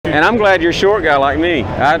And I'm glad you're a short guy like me.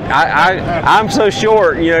 I'm so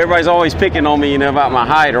short, you know, everybody's always picking on me, you know, about my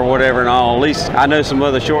height or whatever and all. At least I know some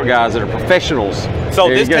other short guys that are professionals. So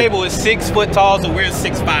this table is 6 foot tall, so we're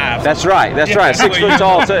 6'5". That's right, that's right, 6 foot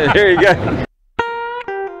tall. So there you go.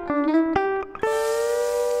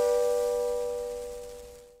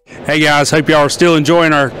 Hey guys, hope y'all are still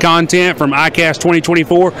enjoying our content from iCAst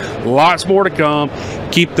 2024. Lots more to come.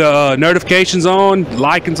 Keep the notifications on,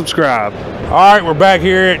 like and subscribe. All right, we're back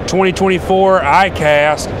here at 2024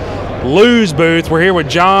 iCAst Lou's booth. We're here with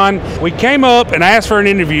John. We came up and asked for an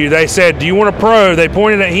interview. They said, "Do you want a pro?" They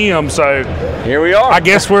pointed at him, so here we are. I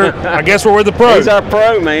guess we're with the pro. He's our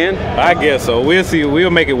pro, man. I guess so. We'll see.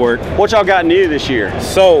 We'll make it work. What y'all got new this year?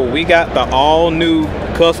 So we got the all new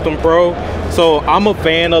Custom Pro. So I'm a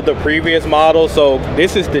fan of the previous model, so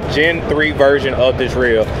this is the Gen 3 version of this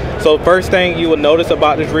reel. So first thing you will notice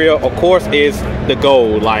about this reel, of course, is the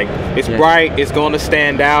gold. Like, it's bright, it's going to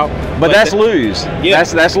stand out. But that's Lou's. Yeah.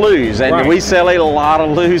 That's Lou's. And we sell a lot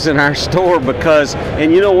of Lou's in our store because,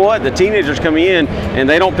 and you know what? The teenagers come in and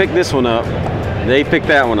they don't pick this one up. They pick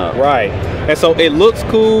that one up. Right. And so it looks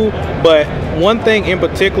cool, but one thing in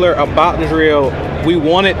particular about this reel, we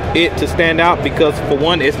wanted it to stand out because, for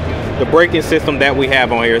one, it's the braking system that we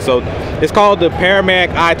have on here. So it's called the Paramag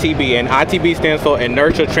ITB, and ITB stands for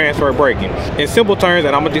inertia transfer braking. In simple terms,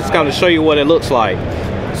 and I'm gonna just kind of show you what it looks like.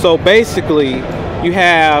 So basically, you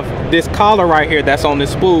have this collar right here that's on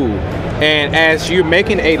this spool, and as you're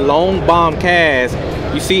making a long bomb cast,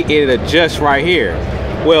 you see it adjusts right here.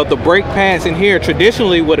 Well, the brake pads in here,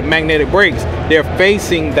 traditionally with magnetic brakes, they're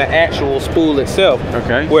facing the actual spool itself.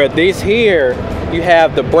 Okay. Where this here, you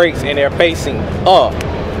have the brakes and they're facing up.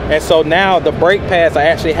 And so now the brake pads are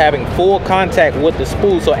actually having full contact with the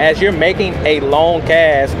spool. So as you're making a long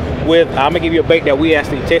cast with, I'm gonna give you a bait that we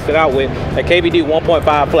actually tested out with, a KVD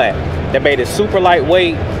 1.5 flat. That made it super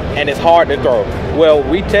lightweight and it's hard to throw. Well,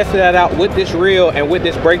 we tested that out with this reel and with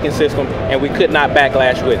this braking system, and we could not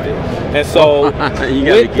backlash with it. And so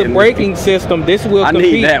with the braking system, this will compete.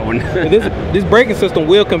 I need that one. this braking system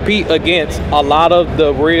will compete against a lot of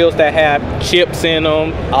the reels that have chips in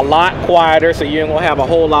them, a lot quieter, so you ain't gonna have a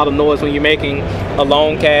whole lot of noise when you're making a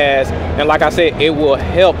long cast. And like I said, it will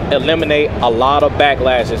help eliminate a lot of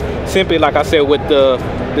backlashes. Simply, like I said, with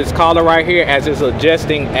this collar right here, as it's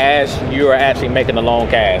adjusting as you're actually making a long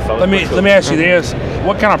cast. So let me ask you this: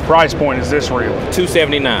 what kind of price point is this reel?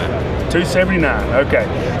 $279. $279. Okay,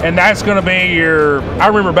 and that's going to be your. I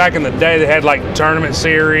remember back in the day they had like tournament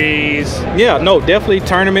series. Yeah, no, definitely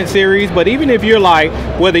tournament series. But even if you're like,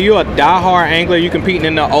 whether you're a diehard angler, you're competing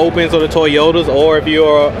in the Opens or the Toyotas, or if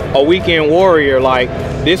you're a weekend warrior, like,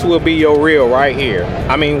 this will be your reel right here.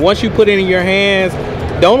 I mean, once you put it in your hands,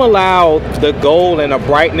 don't allow the gold and the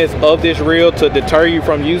brightness of this reel to deter you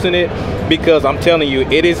from using it, because I'm telling you,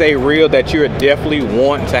 it is a reel that you're definitely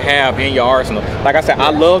want to have in your arsenal. Like I said,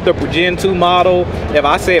 I love the Gen 2 model. If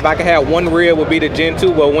I could have one reel, it would be the Gen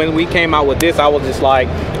 2. But when we came out with this, I was just like,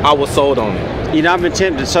 I was sold on it. You know, I've been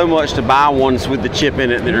tempted so much to buy ones with the chip in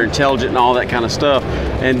it that are intelligent and all that kind of stuff.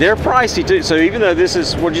 And they're pricey too. So even though this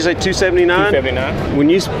is, what'd you say, $279? $279. When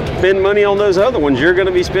you spend money on those other ones, you're going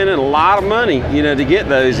to be spending a lot of money, you know, to get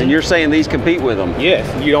those. And you're saying these compete with them. Yes,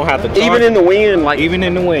 you don't have to charge. Even in the wind? Like, even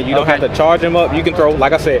in the wind, you don't have to charge them up. You can throw,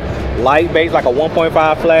 like I said, light baits like a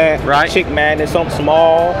 1.5 flat, right? Chick Magnet, something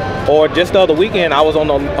small. Or just the other weekend, I was on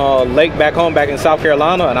the lake back home, back in South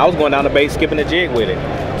Carolina, and I was going down the bait, skipping the jig with it.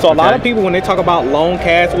 So a lot of people, when they talk about long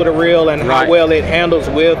casts with a reel and how well it handles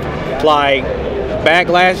with like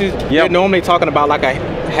backlashes, they're normally talking about like a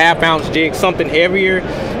half-ounce jig, something heavier,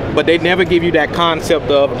 but they never give you that concept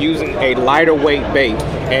of using a lighter weight bait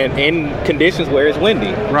and in conditions where it's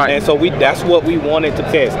windy. Right. And so that's what we wanted to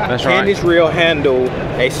test. Can this reel handle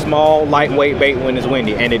a small, lightweight bait when it's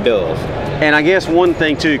windy? And it does. And I guess one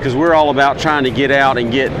thing too, because we're all about trying to get out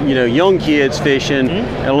and get, you know, young kids fishing,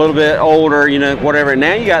 a little bit older, you know, whatever.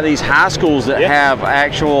 Now you got these high schools that have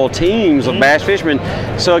actual teams of bass fishermen.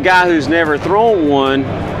 So a guy who's never thrown one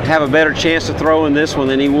have a better chance of throwing this one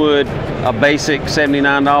than he would a basic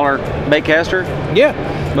 $79 bait caster? Yeah.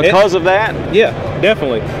 Because of that? Yeah,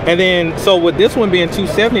 definitely. And then, so with this one being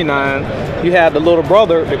 $279, you have the little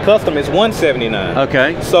brother, the custom is $179.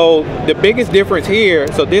 Okay. So the biggest difference here,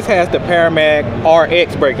 so this has the Paramag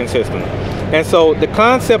RX braking system. And so the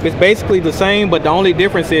concept is basically the same, but the only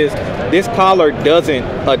difference is this collar doesn't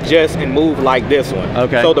adjust and move like this one.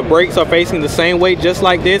 Okay. So the brakes are facing the same way, just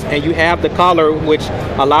like this, and you have the collar, which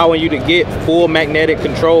allowing you to get full magnetic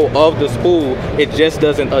control of the spool. It just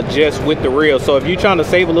doesn't adjust with the reel. So if you're trying to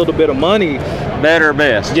save a little bit of money, better,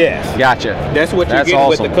 best. Yes. Gotcha. That's what you're getting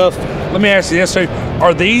with the custom. let me ask you this too.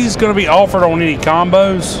 Are these going to be offered on any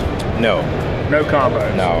combos? No. No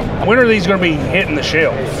combos? No. When are these going to be hitting the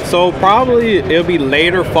shelves? So probably it'll be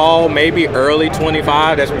later fall, maybe early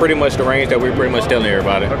 25. That's pretty much the range that we're pretty much telling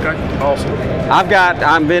everybody. Okay, awesome.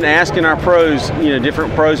 I've been asking our pros,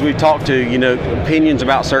 different pros we've talked to, opinions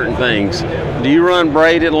about certain things. Do you run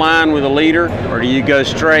braided line with a leader, or do you go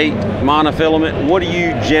straight monofilament? What do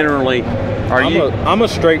you generally, I'm a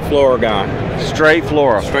straight floor guy. Straight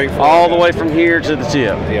flora. Straight flora. All the way from here to the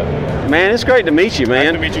tip. Yeah. Man, it's great to meet you, man.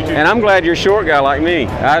 Nice to meet you too. And I'm glad you're a short guy like me.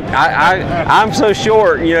 I'm so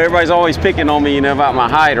short, everybody's always picking on me, about my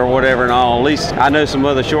height or whatever and all. At least I know some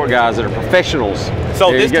other short guys that are professionals.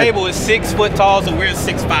 So this table is 6 foot tall, so we're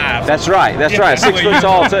 6'5". That's right. 6 foot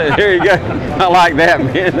tall. There you go. I like that,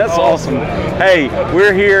 man. That's awesome. Hey,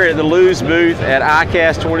 we're here at the Lew's booth at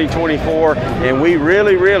iCAst 2024, and we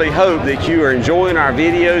really, really hope that you are enjoying our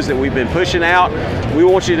videos that we've been pushing out. We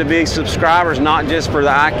want you to be subscribers, not just for the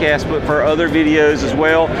iCast, but for other videos as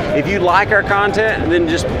well. If you like our content, then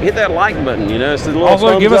just hit that like button. It's the little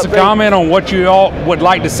also give us a comment on what you all would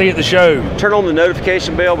like to see at the show. Turn on the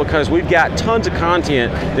notification bell, because we've got tons of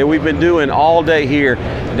content that we've been doing all day here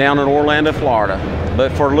down in Orlando, Florida.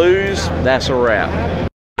 But for Lew's, that's a wrap.